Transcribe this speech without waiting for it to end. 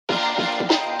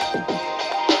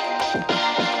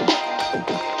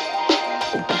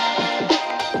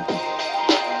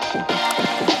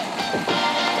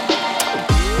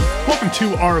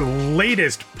to our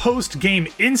latest post-game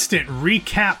instant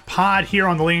recap pod here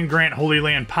on the Land Grant Holy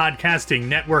Land Podcasting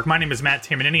Network. My name is Matt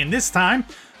Tamanini, and this time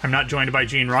I'm not joined by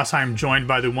Gene Ross. I'm joined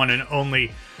by the one and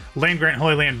only Land Grant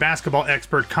Holy Land basketball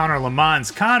expert Connor Lamons.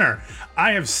 Connor,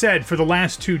 I have said for the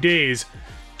last 2 days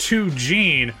to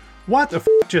Gene, what the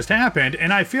just happened?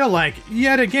 And I feel like,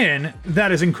 yet again,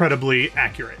 that is incredibly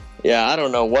accurate. Yeah, I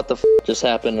don't know what the just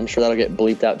happened. I'm sure that'll get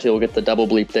bleeped out too. We'll get the double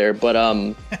bleep there.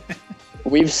 But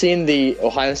we've seen the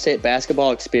Ohio State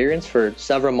basketball experience for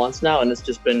several months now, and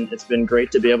it's been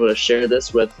great to be able to share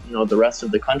this with the rest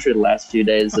of the country the last few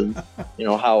days of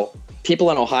how people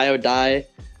in Ohio die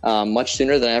much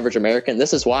sooner than average American.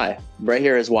 This is why. Right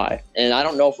here is why. And I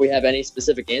don't know if we have any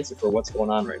specific answer for what's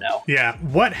going on right now. Yeah,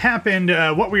 what happened,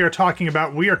 what we are talking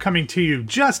about, we are coming to you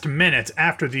just minutes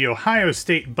after the Ohio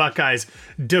State Buckeyes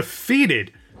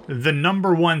defeated the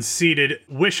number one seeded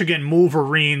Michigan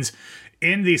Wolverines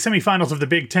in the semifinals of the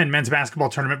Big Ten men's basketball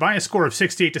tournament by a score of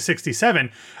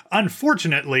 68-67.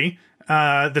 Unfortunately,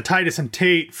 the Titus and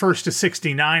Tate first to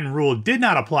 69 rule did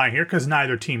not apply here because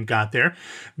neither team got there.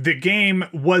 The game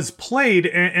was played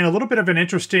in a little bit of an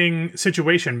interesting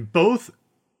situation. Both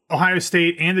Ohio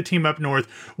State and the team up north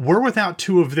were without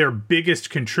two of their biggest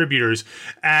contributors,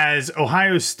 as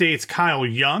Ohio State's Kyle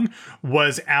Young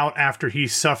was out after he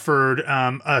suffered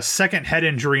a second head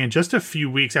injury in just a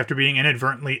few weeks after being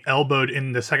inadvertently elbowed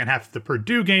in the second half of the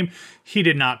Purdue game. He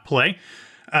did not play.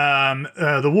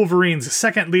 The Wolverines'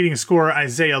 second leading scorer,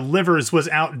 Isaiah Livers, was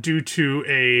out due to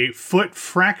a foot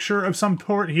fracture of some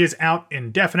sort. He is out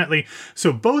indefinitely.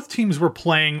 So both teams were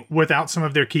playing without some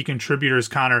of their key contributors,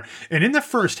 Connor. And in the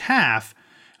first half,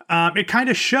 it kind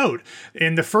of showed.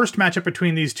 In the first matchup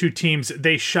between these two teams,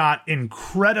 they shot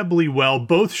incredibly well,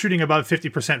 both shooting above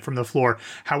 50% from the floor.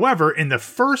 However, in the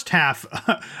first half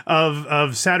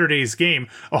of Saturday's game,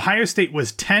 Ohio State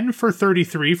was 10 for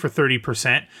 33 for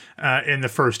 30% in the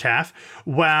first half,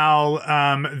 while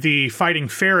the Fighting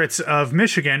Ferrets of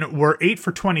Michigan were 8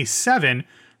 for 27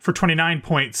 for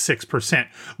 29.6%.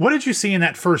 What did you see in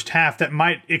that first half that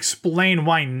might explain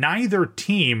why neither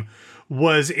team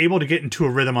was able to get into a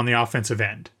rhythm on the offensive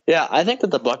end? Yeah, I think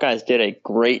that the Buckeyes did a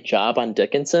great job on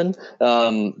Dickinson.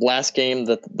 Last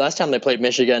time they played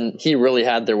Michigan, he really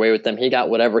had their way with them. He got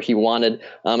whatever he wanted.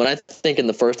 And I think in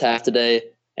the first half today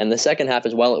and the second half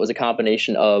as well, it was a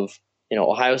combination of,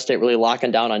 Ohio State really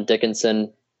locking down on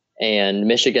Dickinson and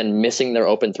Michigan missing their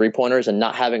open three-pointers and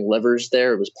not having Livers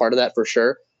there. It was part of that for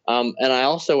sure. And I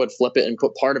also would flip it and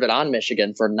put part of it on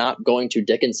Michigan for not going to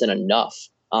Dickinson enough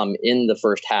in the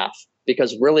first half.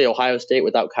 Because really Ohio State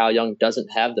without Kyle Young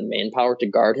doesn't have the manpower to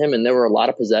guard him. And there were a lot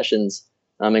of possessions,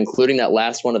 including that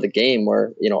last one of the game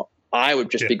where, I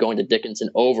would just be going to Dickinson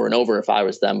over and over if I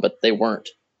was them, but they weren't.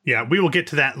 Yeah, we will get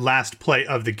to that last play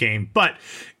of the game. But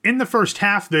in the first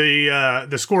half,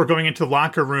 the score going into the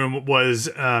locker room was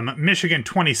Michigan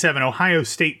 27, Ohio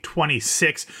State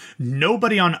 26.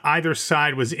 Nobody on either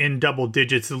side was in double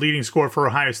digits. The leading scorer for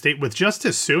Ohio State was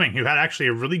Justice Sueing, who had actually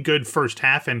a really good first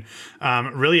half and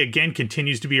really, again,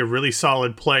 continues to be a really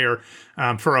solid player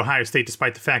for Ohio State,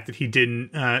 despite the fact that he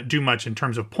didn't do much in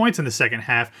terms of points in the second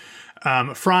half.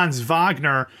 Franz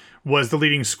Wagner was the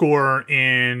leading scorer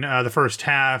in the first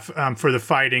half for the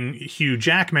Fighting Hugh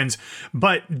Jackmans.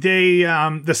 But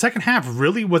the second half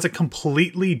really was a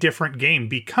completely different game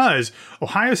because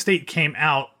Ohio State came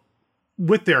out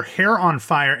with their hair on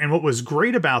fire. And what was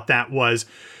great about that was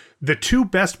the two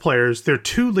best players, their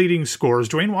two leading scorers,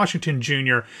 Dwayne Washington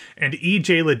Jr. and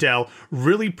E.J. Liddell,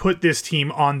 really put this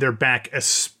team on their back,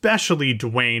 especially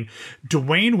Dwayne.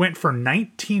 Dwayne went for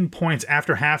 19 points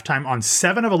after halftime on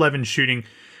 7 of 11 shooting,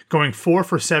 going 4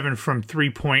 for 7 from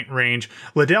three-point range.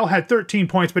 Liddell had 13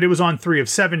 points, but it was on 3 of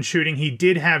 7 shooting. He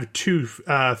did have 2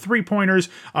 three-pointers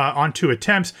on 2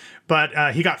 attempts,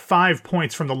 but he got 5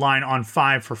 points from the line on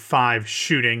 5 for 5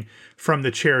 shooting from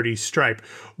the charity stripe.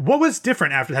 What was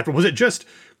different after that? Was it just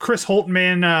Chris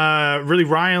Holtman really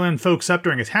riling folks up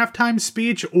during his halftime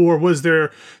speech, or was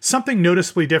there something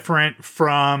noticeably different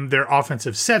from their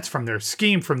offensive sets, from their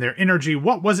scheme, from their energy?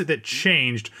 What was it that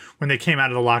changed when they came out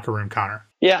of the locker room, Connor?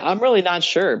 Yeah, I'm really not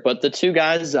sure. But the two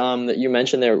guys that you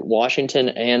mentioned there, Washington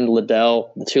and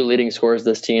Liddell, the two leading scorers of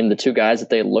this team, the two guys that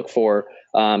they look for,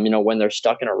 when they're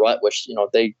stuck in a rut, which,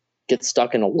 they get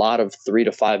stuck in a lot of 3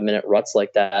 to 5 minute ruts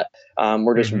like that.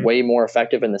 We're just way more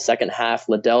effective in the second half.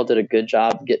 Liddell did a good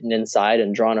job getting inside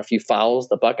and drawing a few fouls.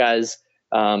 The Buckeyes,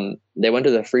 they went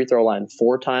to the free throw line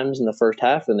 4 times in the first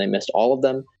half and they missed all of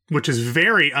them. Which is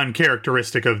very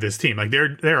uncharacteristic of this team. Like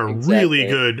they're a really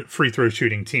good free throw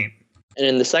shooting team. And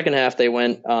in the second half, they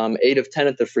went 8 of 10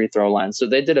 at the free throw line. So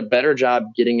they did a better job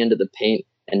getting into the paint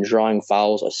and drawing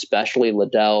fouls, especially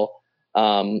Liddell.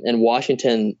 In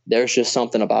Washington, there's just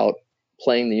something about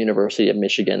playing the University of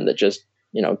Michigan that just,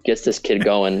 gets this kid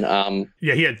going.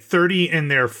 Yeah, he had 30 in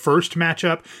their first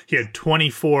matchup. He had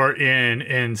 24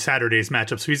 in Saturday's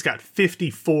matchup. So he's got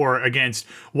 54 against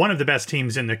one of the best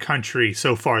teams in the country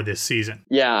so far this season.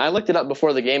 Yeah, I looked it up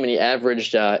before the game, and he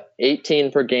averaged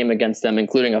 18 per game against them,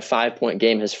 including a 5-point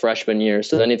game his freshman year.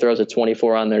 So then he throws a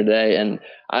 24 on their day. And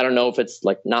I don't know if it's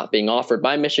like not being offered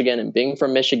by Michigan and being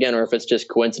from Michigan, or if it's just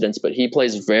coincidence, but he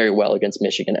plays very well against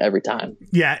Michigan every time.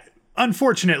 Yeah.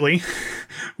 Unfortunately,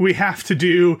 we have to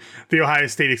do the Ohio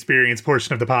State experience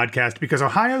portion of the podcast because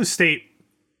Ohio State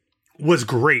was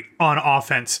great on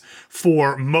offense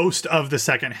for most of the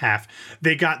second half.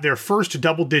 They got their first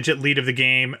double-digit lead of the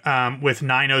game with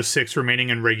 9:06 remaining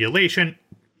in regulation.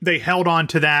 They held on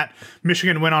to that.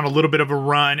 Michigan went on a little bit of a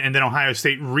run, and then Ohio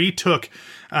State retook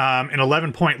an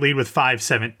 11-point lead with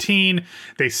 5:17.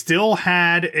 They still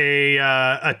had a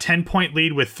 10-point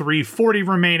lead with 3:40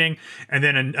 remaining, and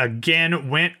then again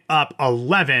went up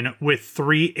 11 with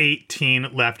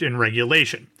 3:18 left in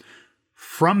regulation.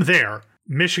 From there,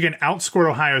 Michigan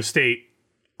outscored Ohio State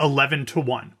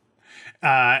 11-1.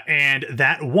 And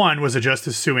that one was a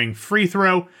Justice Sueing free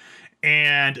throw.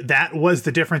 And that was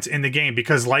the difference in the game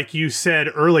because, like you said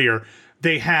earlier,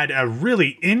 they had a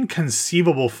really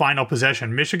inconceivable final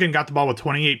possession. Michigan got the ball with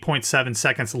 28.7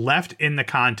 seconds left in the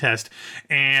contest.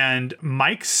 And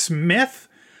Mike Smith,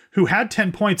 who had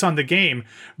 10 points on the game,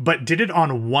 but did it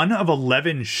on 1 of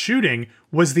 11 shooting,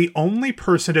 was the only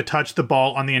person to touch the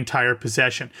ball on the entire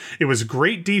possession. It was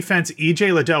great defense.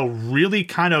 E.J. Liddell really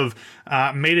kind of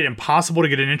made it impossible to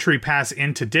get an entry pass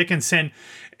into Dickinson.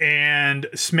 And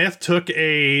Smith took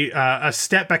a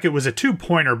step back. It was a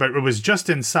 2-pointer, but it was just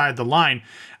inside the line.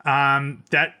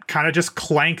 That kind of just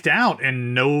clanked out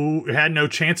and had no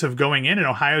chance of going in, and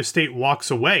Ohio State walks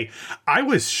away. I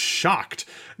was shocked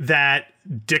that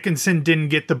Dickinson didn't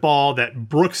get the ball, that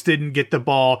Brooks didn't get the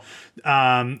ball.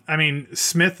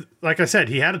 Smith, like I said,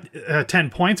 he had 10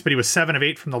 points, but he was 7 of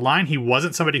 8 from the line. He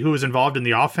wasn't somebody who was involved in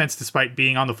the offense despite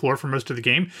being on the floor for most of the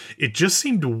game. It just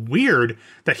seemed weird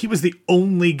that he was the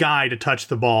only guy to touch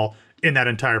the ball in that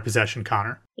entire possession,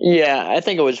 Connor. Yeah, I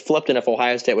think it was flipped, and if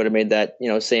Ohio State would have made that,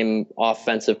 same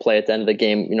offensive play at the end of the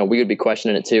game, we would be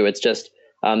questioning it too. It's just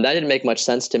that didn't make much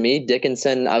sense to me.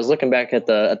 Dickinson, I was looking back at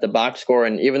the box score,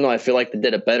 and even though I feel like they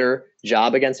did a better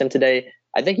job against him today,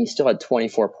 I think he still had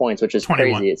 24 points, which is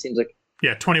 21. Crazy. It seems like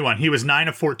 21. He was 9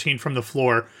 of 14 from the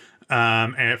floor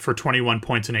for 21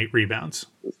 points and 8 rebounds.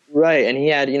 Right, and he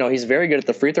had, he's very good at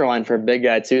the free throw line for a big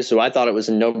guy too. So I thought it was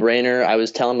a no-brainer. I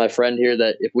was telling my friend here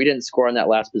that if we didn't score on that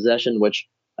last possession, which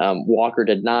Walker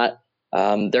did not,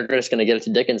 they're just going to get it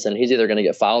to Dickinson. He's either going to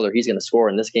get fouled or he's going to score,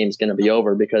 and this game's going to be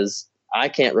over because I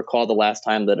can't recall the last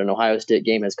time that an Ohio State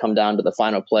game has come down to the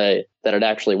final play that it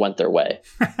actually went their way.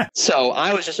 So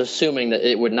I was just assuming that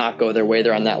it would not go their way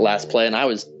there on that last play, and I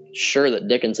was sure that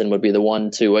Dickinson would be the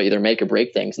one to either make or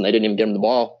break things, and they didn't even give him the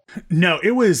ball. No,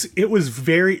 it was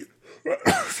very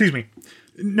excuse me.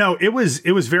 No, it was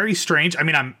very strange. I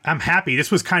mean, I'm happy.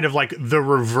 This was kind of like the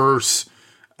reverse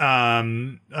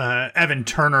Evan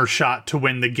Turner shot to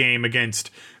win the game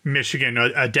against Michigan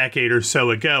a decade or so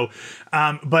ago.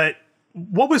 But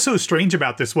what was so strange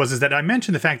about this is that I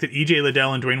mentioned the fact that E.J.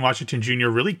 Liddell and Dwayne Washington Jr.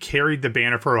 really carried the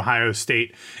banner for Ohio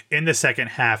State in the second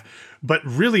half. But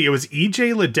really, it was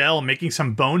E.J. Liddell making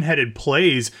some boneheaded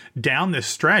plays down the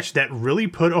stretch that really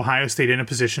put Ohio State in a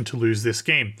position to lose this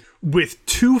game. With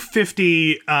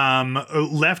 2:50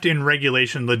 left in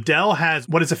regulation, Liddell has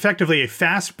what is effectively a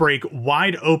fast break,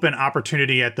 wide open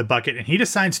opportunity at the bucket, and he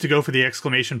decides to go for the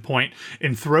exclamation point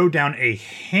and throw down a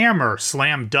hammer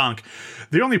slam dunk.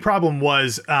 The only problem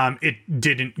was it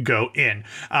didn't go in.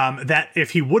 That if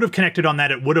he would have connected on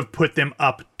that, it would have put them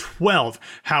up 12.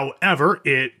 However,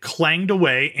 it clanged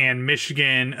away, and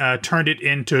Michigan turned it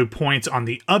into points on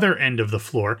the other end of the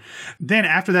floor. Then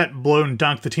after that blown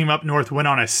dunk, the team up north went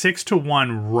on a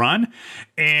 6-1 run,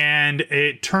 and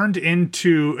it turned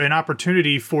into an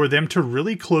opportunity for them to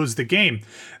really close the game.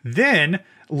 Then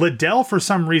Liddell, for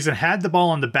some reason, had the ball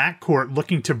on the backcourt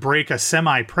looking to break a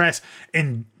semi-press,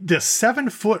 and the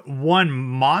 7'1"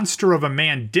 monster of a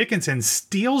man, Dickinson,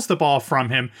 steals the ball from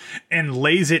him and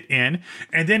lays it in.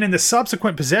 And then in the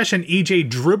subsequent possession, EJ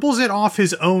dribbles it off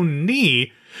his own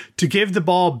knee to give the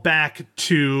ball back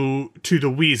to the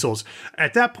Weasels.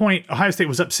 At that point, Ohio State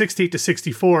was up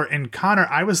 68-64, and Connor,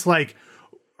 I was like,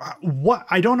 what?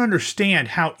 I don't understand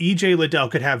how E.J. Liddell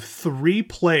could have 3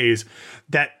 plays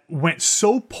that went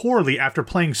so poorly after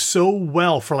playing so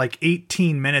well for like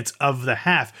 18 minutes of the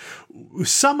half.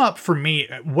 Sum up for me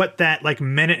what that like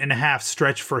minute and a half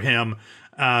stretch for him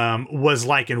was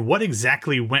like, and what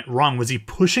exactly went wrong. Was he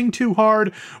pushing too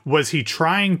hard? Was he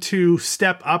trying to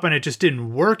step up and it just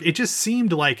didn't work? It just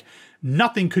seemed like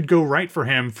nothing could go right for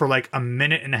him for like a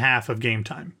minute and a half of game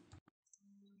time.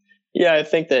 Yeah, I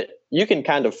think that you can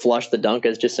kind of flush the dunk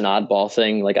as just an oddball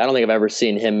thing. Like, I don't think I've ever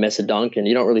seen him miss a dunk, and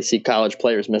you don't really see college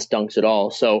players miss dunks at all.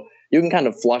 So you can kind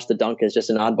of flush the dunk as just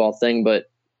an oddball thing, but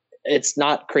it's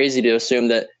not crazy to assume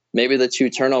that maybe the 2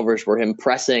 turnovers were him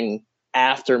pressing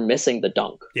after missing the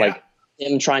dunk. Yeah. Like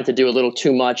him trying to do a little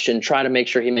too much and try to make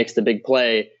sure he makes the big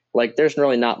play. Like, there's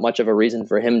really not much of a reason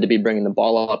for him to be bringing the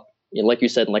ball up, like you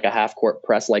said, in like a half court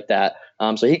press like that.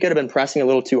 So he could have been pressing a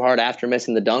little too hard after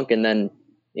missing the dunk and then,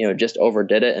 just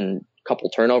overdid it, and a couple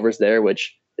turnovers there,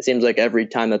 which it seems like every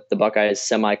time that the Buckeyes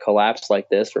semi-collapse like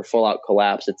this or full-out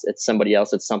collapse, it's somebody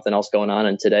else, it's something else going on.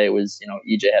 And today it was,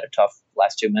 EJ had a tough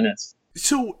last 2 minutes.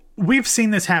 So we've seen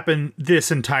this happen this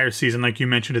entire season, like you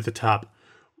mentioned at the top.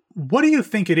 What do you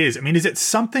think it is? I mean, is it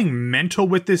something mental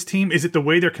with this team? Is it the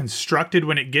way they're constructed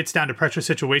when it gets down to pressure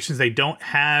situations? They don't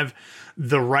have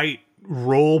the right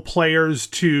role players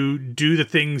to do the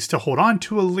things to hold on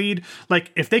to a lead.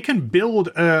 Like, if they can build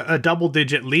a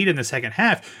double-digit lead in the second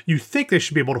half, you think they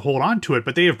should be able to hold on to it,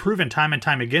 but they have proven time and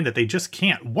time again that they just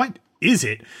can't. What is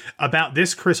it about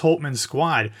this Chris Holtmann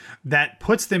squad that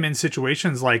puts them in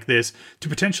situations like this to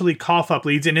potentially cough up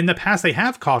leads? And in the past, they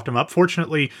have coughed them up.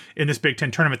 Fortunately, in this Big Ten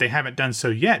tournament, they haven't done so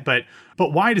yet. But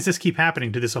why does this keep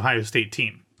happening to this Ohio State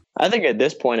team? I think at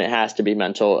this point, it has to be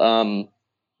mental.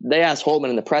 They asked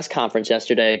Holtmann in the press conference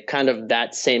yesterday kind of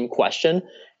that same question.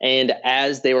 And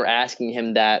as they were asking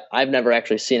him that, I've never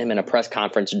actually seen him in a press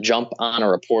conference jump on a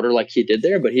reporter like he did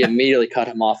there, but he immediately cut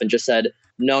him off and just said,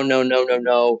 no.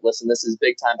 Listen, this is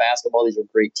big time basketball. These are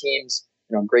great teams.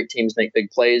 Great teams make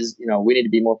big plays. We need to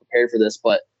be more prepared for this.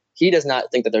 But he does not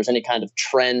think that there's any kind of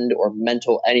trend or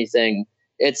mental anything.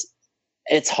 It's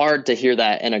hard to hear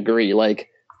that and agree. Like,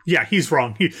 yeah, he's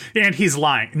wrong. He's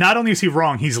lying. Not only is he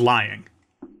wrong, he's lying.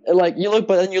 Like, but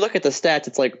then you look at the stats,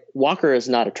 it's like Walker is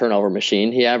not a turnover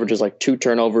machine. He averages like 2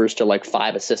 turnovers to like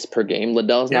 5 assists per game.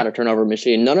 Liddell's not a turnover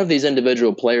machine. None of these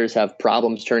individual players have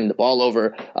problems turning the ball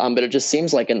over. But it just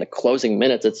seems like in the closing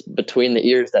minutes, it's between the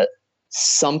ears that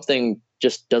something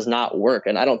just does not work.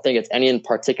 And I don't think it's any in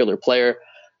particular player.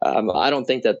 I don't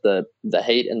think that the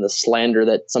hate and the slander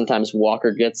that sometimes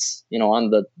Walker gets, on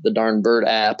the darn Bird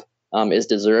app is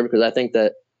deserved, because I think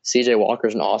that CJ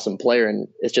Walker's an awesome player, and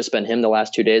it's just been him the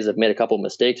last 2 days. I've made a couple of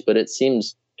mistakes, but it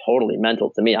seems totally mental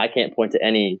to me. I can't point to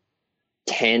any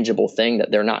tangible thing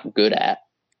that they're not good at.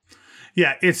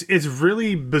 Yeah, it's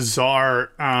really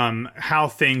bizarre how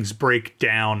things break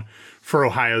down for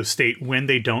Ohio State when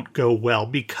they don't go well,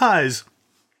 because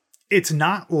it's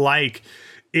not like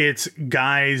it's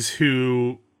guys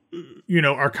who,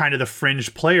 are kind of the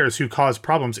fringe players who cause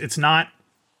problems. It's not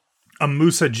a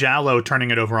Musa Jallow turning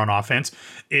it over on offense.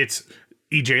 It's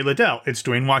E.J. Liddell. It's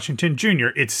Dwayne Washington Jr.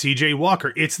 It's C.J.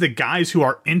 Walker. It's the guys who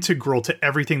are integral to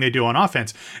everything they do on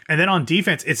offense. And then on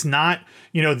defense, it's not,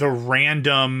 the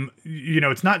random,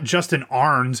 it's not Justin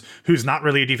Arns, who's not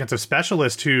really a defensive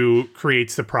specialist, who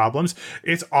creates the problems.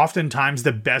 It's oftentimes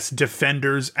the best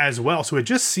defenders as well. So it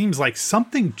just seems like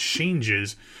something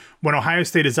changes when Ohio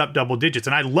State is up double digits.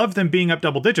 And I love them being up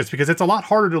double digits, because it's a lot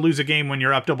harder to lose a game when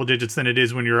you're up double digits than it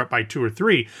is when you're up by 2 or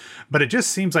 3. But it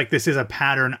just seems like this is a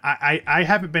pattern. I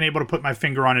haven't been able to put my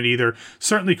finger on it either.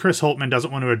 Certainly Chris Holtmann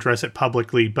doesn't want to address it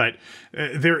publicly, but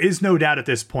there is no doubt at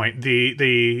this point.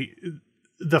 The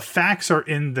facts are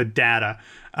in the data.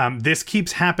 This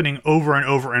keeps happening over and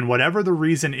over, and whatever the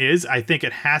reason is, I think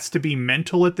it has to be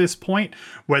mental at this point,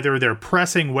 whether they're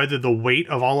pressing, whether the weight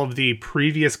of all of the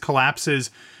previous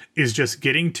collapses is just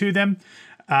getting to them.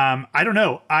 I don't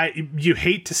know. You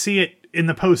hate to see it in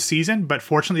the postseason, but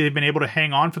fortunately they've been able to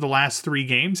hang on for the last 3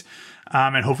 games.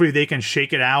 And hopefully they can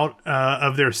shake it out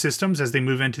of their systems as they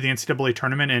move into the NCAA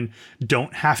tournament and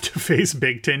don't have to face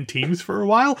Big Ten teams for a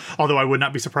while. Although I would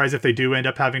not be surprised if they do end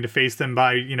up having to face them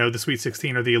by, the Sweet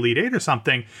 16 or the Elite 8 or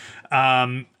something.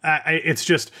 It's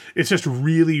just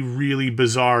really, really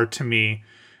bizarre to me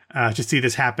to see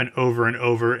this happen over and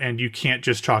over, and you can't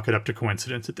just chalk it up to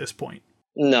coincidence at this point.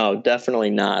 No, definitely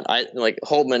not.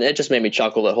 Holtmann, it just made me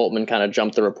chuckle that Holtmann kind of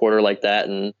jumped the reporter like that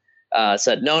and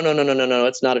said, no,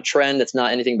 it's not a trend. It's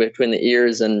not anything between the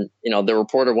ears. And, the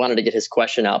reporter wanted to get his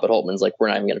question out, but Holtmann's like, we're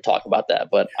not even going to talk about that.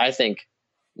 But I think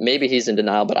maybe he's in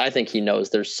denial, but I think he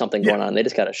knows there's something going on. They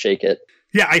just got to shake it.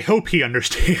 Yeah, I hope he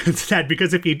understands that,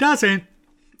 because if he doesn't,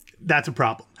 that's a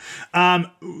problem.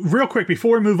 Real quick,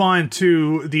 before we move on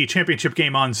to the championship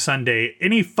game on Sunday,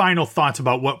 any final thoughts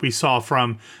about what we saw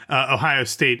from Ohio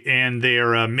State and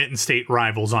their Mitten State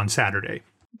rivals on Saturday?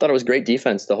 thought it was great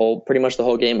defense pretty much the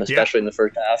whole game, especially in the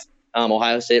first half.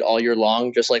 Ohio State all year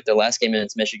long, just like their last game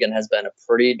against Michigan, has been a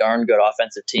pretty darn good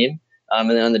offensive team. And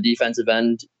then on the defensive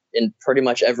end, in pretty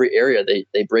much every area,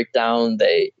 they break down.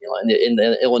 In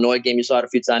the Illinois game, you saw it a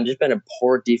few times. Just been a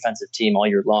poor defensive team all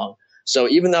year long. So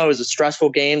even though it was a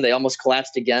stressful game, they almost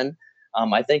collapsed again.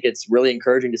 I think it's really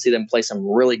encouraging to see them play some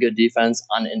really good defense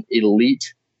on an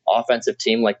elite offensive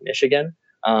team like Michigan.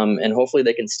 And hopefully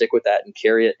they can stick with that and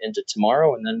carry it into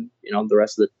tomorrow and then, the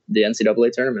rest of the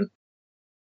NCAA tournament.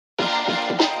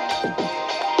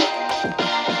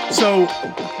 So,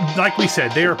 like we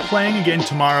said, they are playing again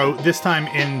tomorrow, this time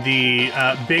in the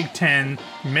Big Ten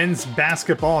men's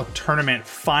basketball tournament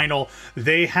final.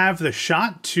 They have the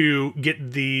shot to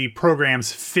get the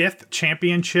program's 5th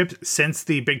championship since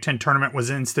the Big Ten tournament was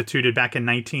instituted back in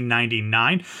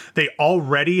 1999. They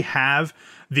already have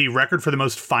the record for the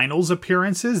most finals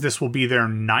appearances. This will be their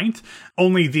 9th.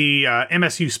 Only the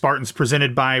MSU Spartans,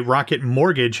 presented by Rocket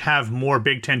Mortgage, have more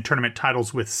Big Ten tournament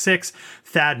titles with 6.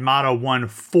 Thad Matta won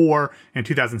 4 in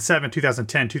 2007,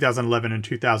 2010, 2011, and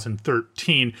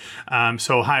 2013.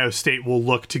 So Ohio State will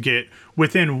look to get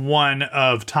within one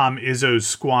of Tom Izzo's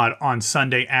squad on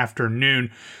Sunday afternoon.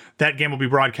 That game will be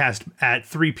broadcast at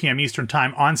 3 p.m. Eastern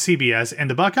Time on CBS, and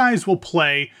the Buckeyes will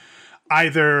play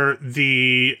either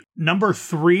the number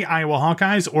 3 Iowa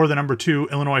Hawkeyes or the number 2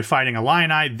 Illinois Fighting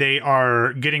Illini. They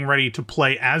are getting ready to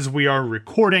play as we are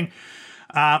recording.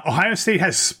 Ohio State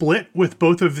has split with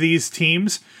both of these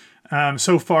teams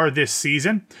so far this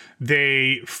season.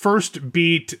 They first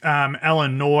beat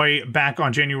Illinois back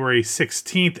on January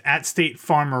 16th at State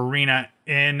Farm Arena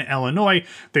in Illinois.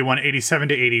 They won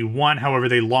 87-81. However,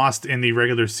 they lost in the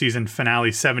regular season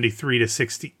finale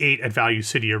 73-68 at Value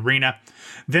City Arena.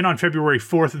 Then on February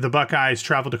 4th, the Buckeyes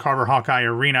traveled to Carver Hawkeye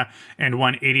Arena and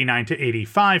won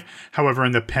 89-85. However,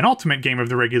 in the penultimate game of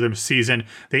the regular season,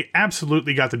 they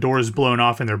absolutely got the doors blown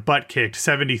off and their butt kicked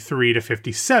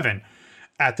 73-57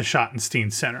 at the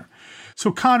Schottenstein Center.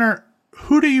 So, Connor,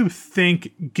 who do you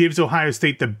think gives Ohio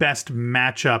State the best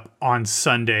matchup on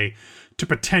Sunday to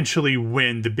potentially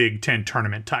win the Big Ten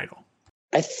tournament title?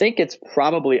 I think it's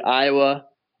probably Iowa,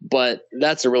 but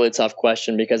that's a really tough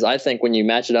question because I think when you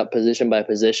match it up position by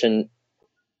position,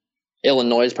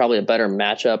 Illinois is probably a better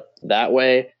matchup that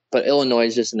way, but Illinois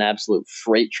is just an absolute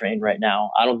freight train right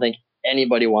now. I don't think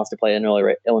anybody wants to play Illinois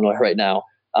right now.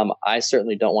 I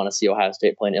certainly don't want to see Ohio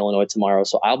State playing Illinois tomorrow,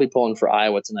 so I'll be pulling for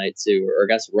Iowa tonight too, or I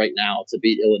guess right now to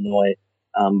beat Illinois.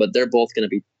 But they're both going to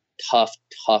be tough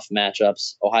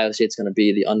matchups. Ohio State's going to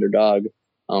be the underdog,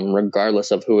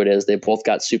 regardless of who it is. They both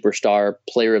got superstar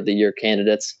player of the year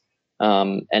candidates,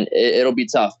 and it'll be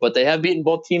tough. But they have beaten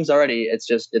both teams already. It's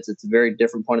a very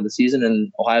different point of the season, and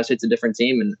Ohio State's a different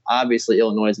team, and obviously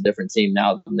Illinois is a different team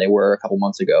now than they were a couple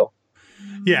months ago.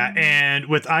 Yeah, and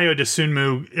with Ayo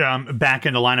Dosunmu back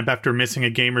in the lineup after missing a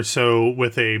game or so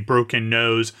with a broken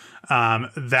nose,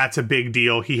 that's a big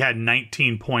deal. He had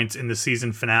 19 points in the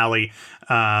season finale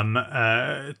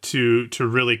to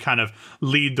really kind of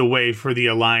lead the way for the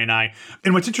Illini.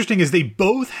 And what's interesting is they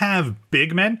both have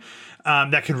big men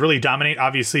that can really dominate.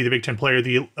 Obviously, the Big Ten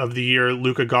Player of the Year,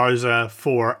 Luka Garza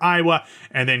for Iowa,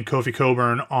 and then Kofi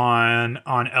Cockburn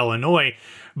on Illinois.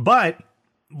 But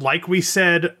like we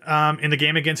said in the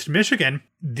game against Michigan,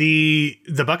 the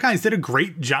Buckeyes did a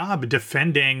great job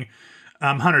defending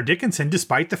Hunter Dickinson,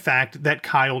 despite the fact that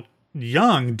Kyle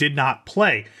Young did not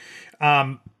play.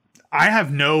 I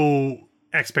have no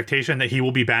expectation that he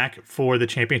will be back for the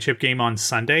championship game on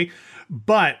Sunday,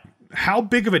 but how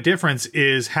big of a difference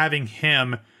is having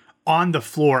him on the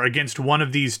floor against one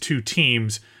of these two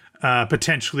teams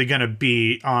potentially going to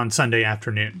be on Sunday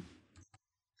afternoon?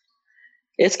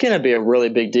 It's going to be a really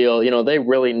big deal. They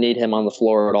really need him on the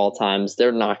floor at all times.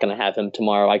 They're not going to have him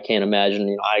tomorrow. I can't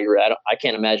imagine. I agree. I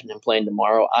can't imagine him playing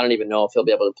tomorrow. I don't even know if he'll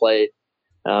be able to play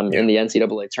in the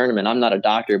NCAA tournament. I'm not a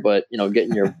doctor, but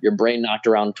getting your brain knocked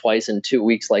around twice in 2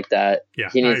 weeks like that,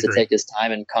 he needs to take his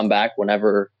time and come back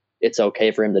whenever it's okay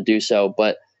for him to do so.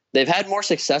 But they've had more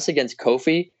success against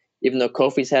Kofi, even though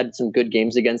Kofi's had some good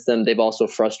games against them. They've also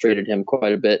frustrated him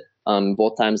quite a bit.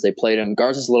 Both times they played him.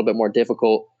 Garza's a little bit more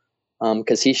difficult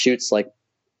because he shoots like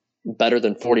better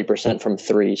than 40% from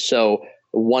 3. So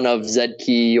one of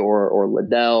Zedke or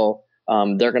Liddell,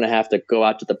 they're going to have to go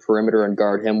out to the perimeter and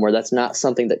guard him, where that's not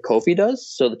something that Kofi does.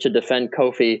 So to defend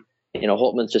Kofi,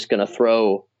 Holtman's just going to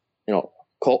throw,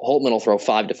 Holtman will throw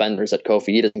 5 defenders at Kofi.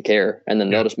 He doesn't care. And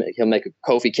then he'll make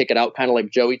Kofi kick it out, kind of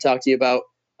like Joey talked to you about,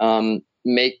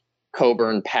 make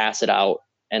Cockburn pass it out.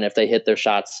 And if they hit their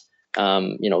shots,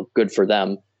 good for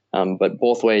them. But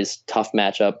both ways, tough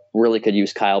matchup. Really could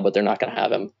use Kyle, but they're not going to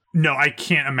have him. No, I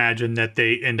can't imagine that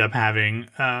they end up having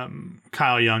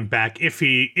Kyle Young back. If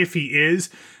he is,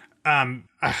 I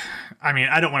mean,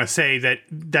 I don't want to say that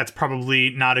that's probably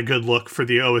not a good look for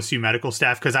the OSU medical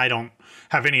staff, because I don't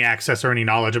have any access or any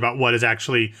knowledge about what has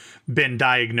actually been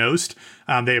diagnosed.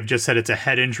 They have just said it's a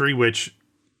head injury, which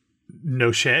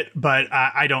no shit, but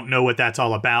I don't know what that's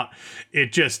all about.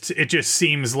 It just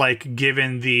seems like,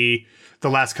 given the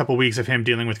last couple of weeks of him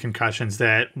dealing with concussions,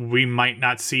 that we might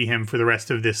not see him for the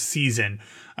rest of this season,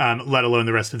 let alone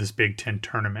the rest of this Big Ten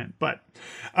tournament. But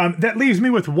that leaves me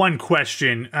with one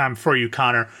question for you,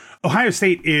 Connor. Ohio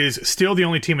State is still the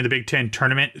only team in the Big Ten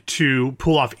tournament to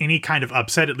pull off any kind of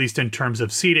upset, at least in terms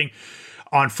of seeding.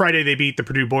 On Friday, they beat the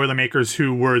Purdue Boilermakers,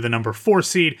 who were the number 4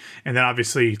 seed. And then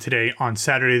obviously today, on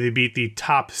Saturday, they beat the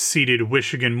top-seeded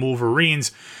Michigan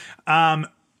Wolverines.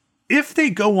 If they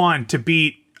go on to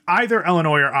beat either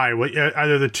Illinois or Iowa,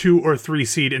 either the 2 or 3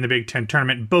 seed in the Big Ten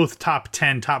tournament, both top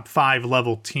 10, top 5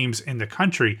 level teams in the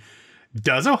country,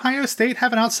 does Ohio State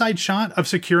have an outside shot of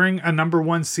securing a number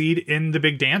 1 seed in the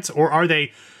Big Dance? Or are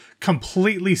they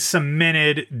completely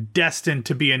cemented, destined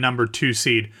to be a number 2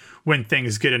 seed when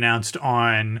things get announced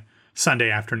on Sunday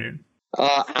afternoon?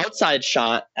 Outside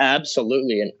shot,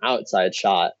 absolutely an outside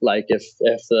shot. Like if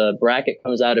the bracket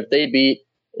comes out, if they beat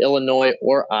Illinois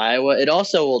or Iowa,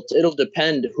 it'll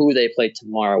depend who they play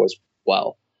tomorrow as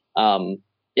well.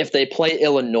 If they play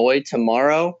Illinois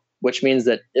tomorrow, which means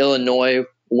that Illinois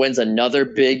wins another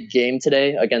big game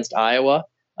today against Iowa,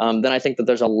 then I think that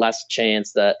there's a less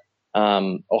chance that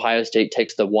Ohio State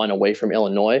takes the 1 away from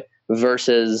Illinois,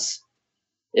 versus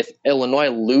if Illinois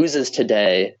loses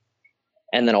today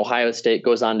and then Ohio State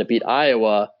goes on to beat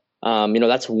Iowa,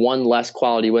 that's one less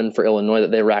quality win for Illinois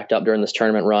that they racked up during this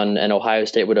tournament run, and Ohio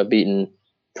State would have beaten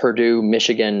Purdue,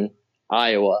 Michigan,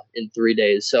 Iowa in 3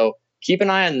 days. So keep an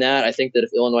eye on that. I think that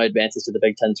if Illinois advances to the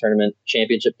Big Ten tournament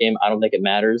championship game, I don't think it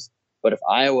matters. But if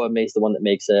Iowa makes the one that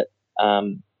makes it,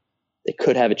 they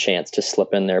could have a chance to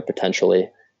slip in there potentially.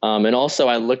 And also,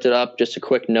 I looked it up, just a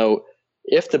quick note.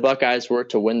 If the Buckeyes were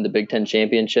to win the Big Ten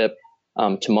championship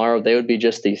tomorrow, they would be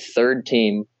just the 3rd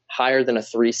team higher than a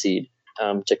 3 seed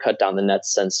to cut down the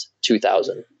nets since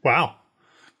 2000. Wow.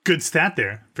 Good stat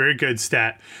there. Very good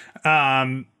stat.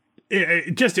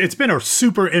 It's been a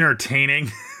super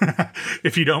entertaining,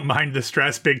 if you don't mind the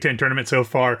stress, Big Ten tournament so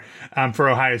far for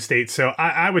Ohio State. So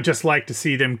I would just like to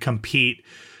see them compete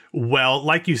well.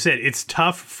 Like you said, it's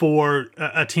tough for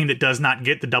a team that does not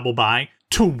get the double bye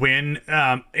to win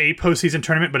a postseason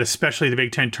tournament, but especially the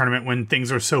Big Ten tournament when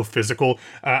things are so physical.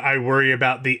 I worry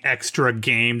about the extra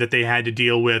game that they had to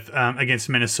deal with against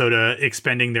Minnesota,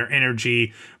 expending their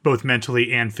energy both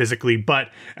mentally and physically. But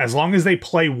as long as they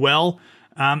play well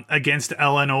against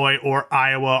Illinois or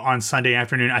Iowa on Sunday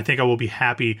afternoon, I think I will be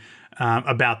happy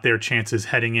about their chances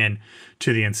heading in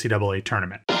to the NCAA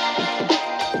tournament.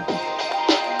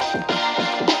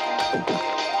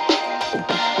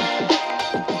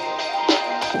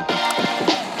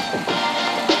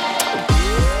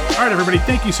 All right, everybody,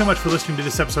 thank you so much for listening to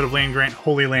this episode of Land Grant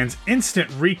Holy Land's Instant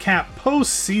Recap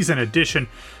Postseason Edition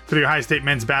for the Ohio State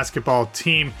men's basketball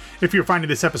team. If you're finding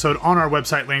this episode on our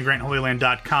website,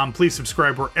 landgrantholyland.com, please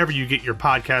subscribe wherever you get your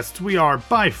podcasts. We are,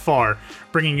 by far,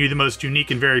 bringing you the most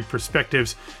unique and varied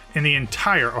perspectives in the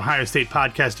entire Ohio State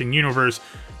podcasting universe,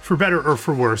 for better or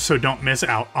for worse, so don't miss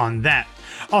out on that.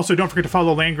 Also, don't forget to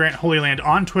follow Land Grant Holy Land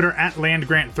on Twitter at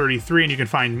LandGrant33, and you can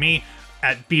find me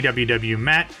at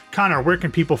BWWMatt. Connor, where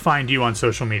can people find you on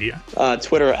social media?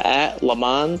 Twitter at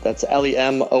Lemons. That's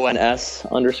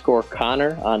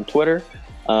LEMONS_Connor on Twitter.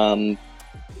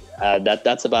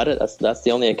 That's about it. That's the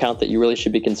only account that you really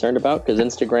should be concerned about, because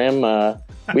Instagram,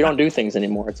 we don't do things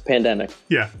anymore. It's a pandemic.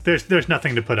 Yeah, there's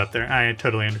nothing to put up there. I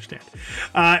totally understand.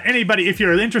 Anybody, if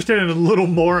you're interested in a little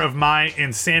more of my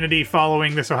insanity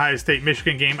following this Ohio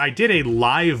State-Michigan game, I did a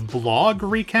live blog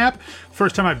recap.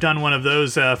 First time I've done one of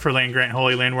those for Land Grant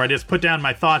Holy Land, where I just put down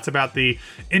my thoughts about the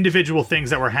individual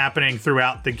things that were happening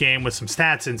throughout the game with some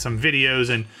stats and some videos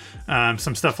and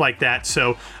some stuff like that.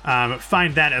 So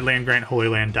find that at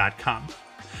landgrantholyland.com.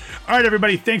 All right,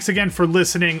 everybody, thanks again for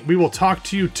listening. We will talk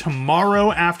to you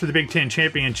tomorrow after the Big Ten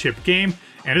championship game.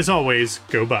 And as always,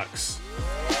 go Bucks.